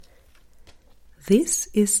This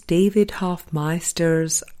is David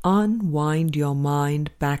Hoffmeister's Unwind Your Mind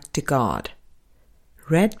Back to God,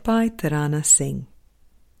 read by Tarana Singh.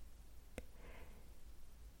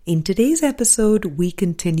 In today's episode, we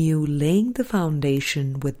continue laying the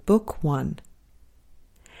foundation with Book 1.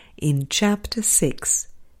 In Chapter 6,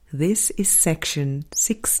 this is Section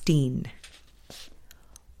 16,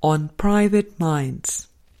 On Private Minds.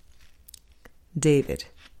 David.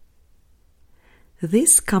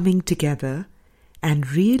 This coming together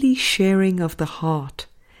and really sharing of the heart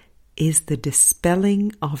is the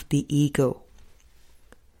dispelling of the ego.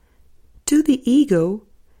 To the ego,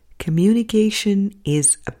 communication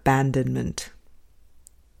is abandonment.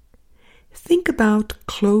 Think about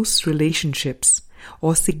close relationships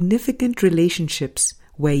or significant relationships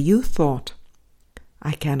where you thought,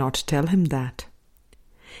 I cannot tell him that.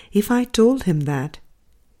 If I told him that,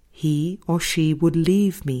 he or she would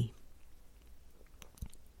leave me.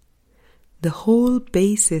 The whole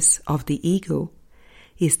basis of the ego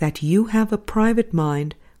is that you have a private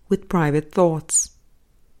mind with private thoughts,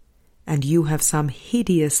 and you have some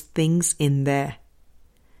hideous things in there.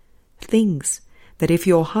 Things that if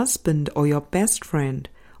your husband or your best friend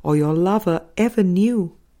or your lover ever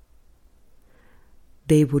knew,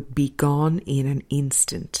 they would be gone in an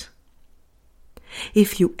instant.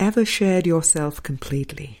 If you ever shared yourself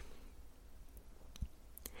completely.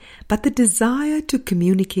 But the desire to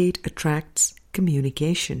communicate attracts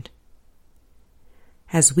communication.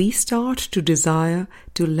 As we start to desire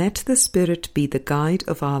to let the Spirit be the guide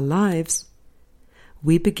of our lives,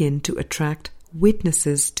 we begin to attract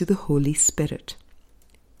witnesses to the Holy Spirit.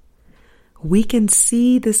 We can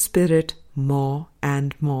see the Spirit more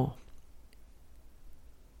and more.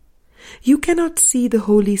 You cannot see the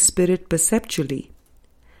Holy Spirit perceptually,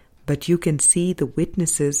 but you can see the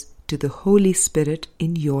witnesses to the Holy Spirit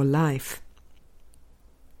in your life.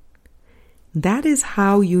 That is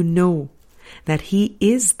how you know that He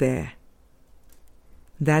is there.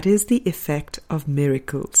 That is the effect of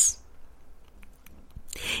miracles.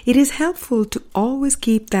 It is helpful to always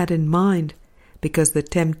keep that in mind, because the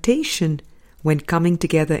temptation when coming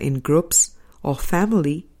together in groups or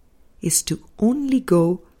family is to only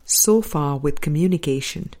go so far with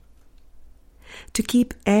communication, to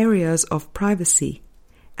keep areas of privacy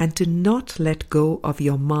and to not let go of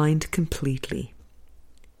your mind completely.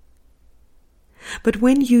 But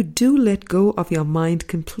when you do let go of your mind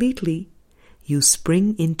completely, you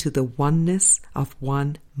spring into the oneness of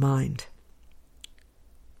one mind.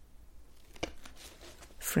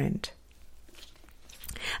 Friend.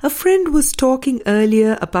 A friend was talking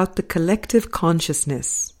earlier about the collective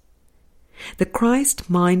consciousness, the Christ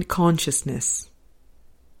mind consciousness.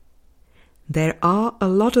 There are a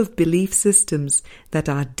lot of belief systems that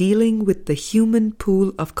are dealing with the human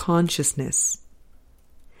pool of consciousness,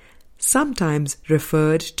 sometimes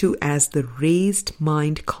referred to as the raised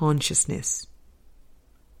mind consciousness.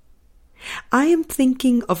 I am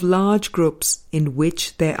thinking of large groups in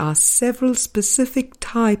which there are several specific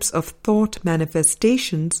types of thought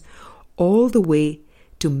manifestations all the way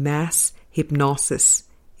to mass hypnosis,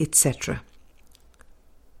 etc.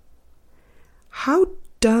 How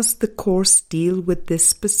does the Course deal with this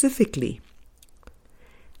specifically?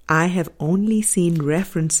 I have only seen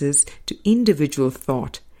references to individual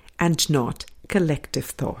thought and not collective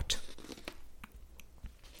thought.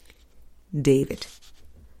 David.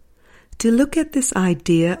 To look at this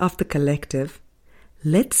idea of the collective,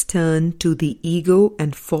 let's turn to the ego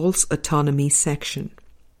and false autonomy section.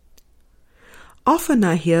 Often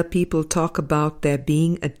I hear people talk about there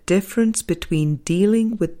being a difference between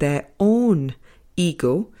dealing with their own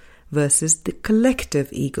ego versus the collective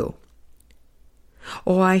ego.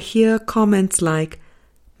 Or I hear comments like,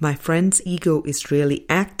 my friend's ego is really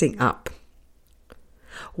acting up.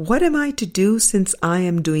 What am I to do since I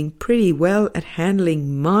am doing pretty well at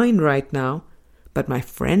handling mine right now, but my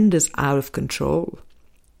friend is out of control?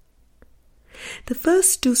 The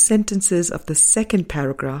first two sentences of the second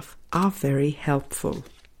paragraph are very helpful.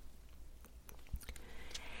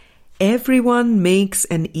 Everyone makes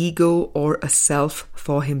an ego or a self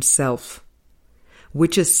for himself,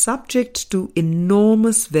 which is subject to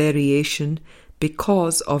enormous variation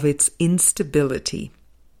because of its instability.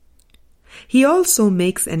 He also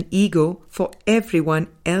makes an ego for everyone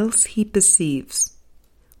else he perceives,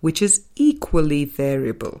 which is equally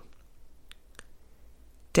variable.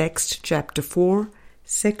 Text chapter 4,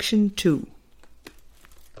 section 2.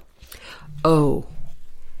 Oh,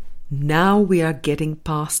 now we are getting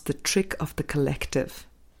past the trick of the collective.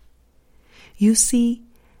 You see,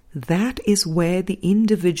 that is where the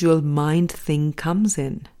individual mind thing comes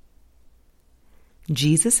in.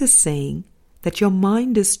 Jesus is saying that your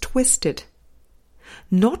mind is twisted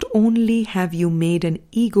not only have you made an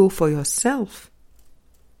ego for yourself,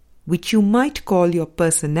 which you might call your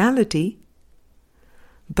personality,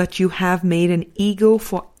 but you have made an ego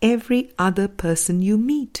for every other person you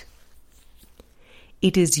meet.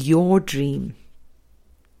 It is your dream.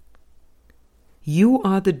 You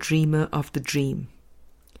are the dreamer of the dream.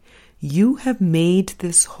 You have made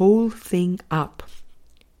this whole thing up.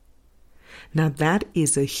 Now that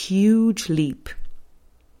is a huge leap.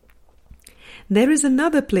 There is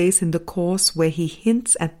another place in the Course where he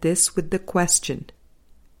hints at this with the question,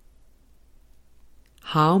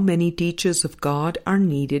 how many teachers of God are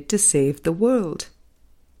needed to save the world?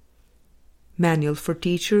 Manual for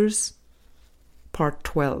Teachers, Part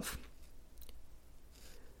 12.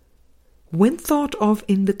 When thought of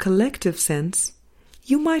in the collective sense,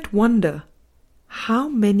 you might wonder how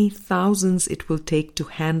many thousands it will take to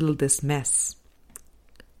handle this mess.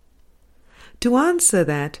 To answer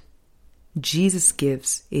that, Jesus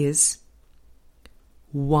gives is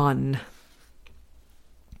 1.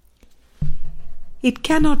 It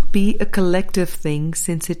cannot be a collective thing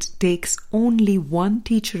since it takes only one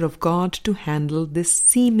teacher of God to handle this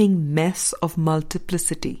seeming mess of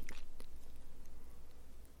multiplicity.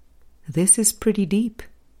 This is pretty deep.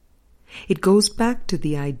 It goes back to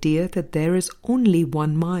the idea that there is only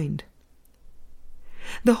one mind.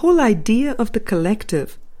 The whole idea of the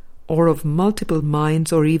collective, or of multiple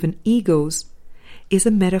minds or even egos, is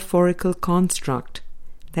a metaphorical construct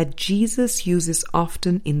that Jesus uses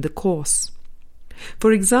often in the Course.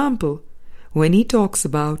 For example, when he talks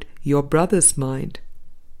about your brother's mind,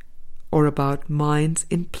 or about minds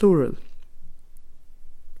in plural.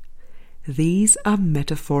 These are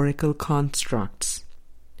metaphorical constructs.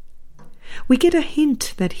 We get a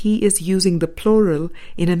hint that he is using the plural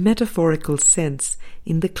in a metaphorical sense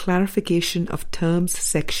in the clarification of terms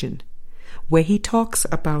section, where he talks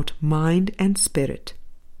about mind and spirit.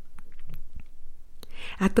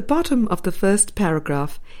 At the bottom of the first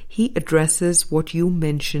paragraph, he addresses what you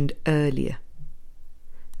mentioned earlier,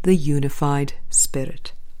 the unified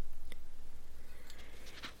spirit.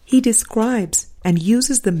 He describes and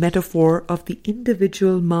uses the metaphor of the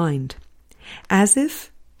individual mind, as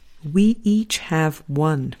if we each have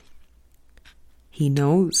one. He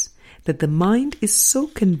knows that the mind is so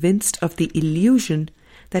convinced of the illusion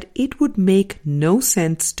that it would make no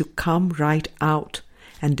sense to come right out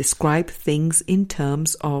and describe things in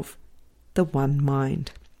terms of the one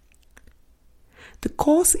mind. The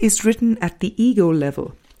Course is written at the ego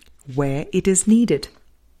level, where it is needed.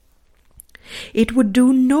 It would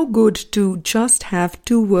do no good to just have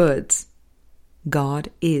 2 words,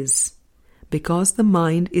 God is, because the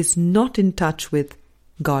mind is not in touch with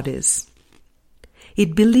God is.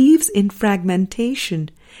 It believes in fragmentation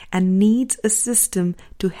and needs a system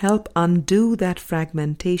to help undo that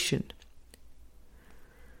fragmentation.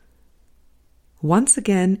 Once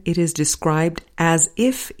again, it is described as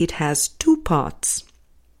if it has 2 parts.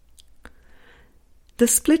 The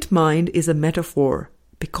split mind is a metaphor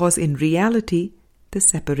because in reality, the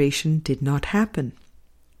separation did not happen.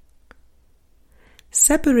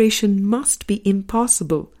 Separation must be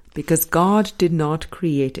impossible because God did not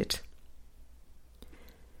create it.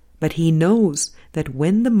 But he knows that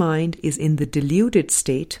when the mind is in the deluded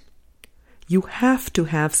state, you have to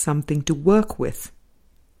have something to work with.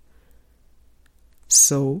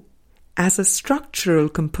 So, as a structural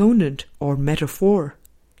component or metaphor,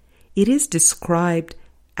 it is described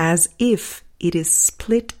as if it is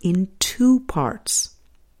split in 2 parts,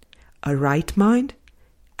 a right mind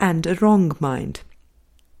and a wrong mind.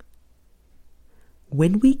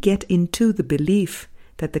 When we get into the belief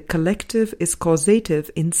that the collective is causative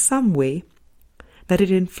in some way, that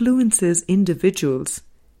it influences individuals,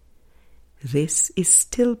 this is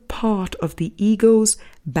still part of the ego's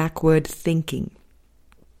backward thinking.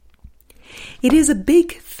 It is a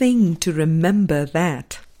big thing to remember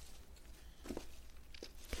that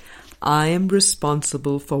I am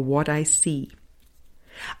responsible for what I see.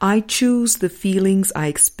 I choose the feelings I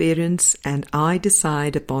experience and I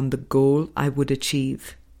decide upon the goal I would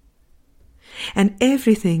achieve. And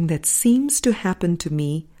everything that seems to happen to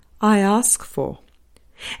me, I ask for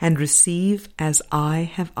and receive as I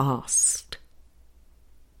have asked.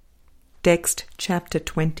 Text chapter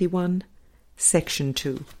 21, section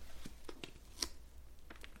 2.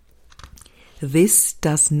 This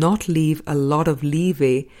does not leave a lot of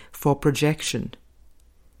leeway for projection.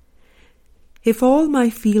 If all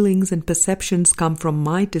my feelings and perceptions come from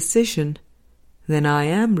my decision, then I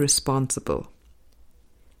am responsible.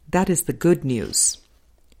 That is the good news.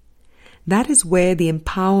 That is where the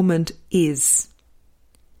empowerment is.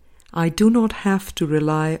 I do not have to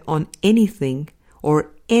rely on anything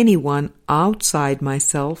or anyone outside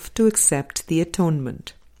myself to accept the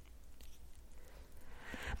atonement.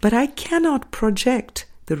 But I cannot project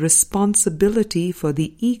the responsibility for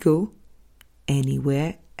the ego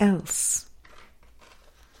anywhere else.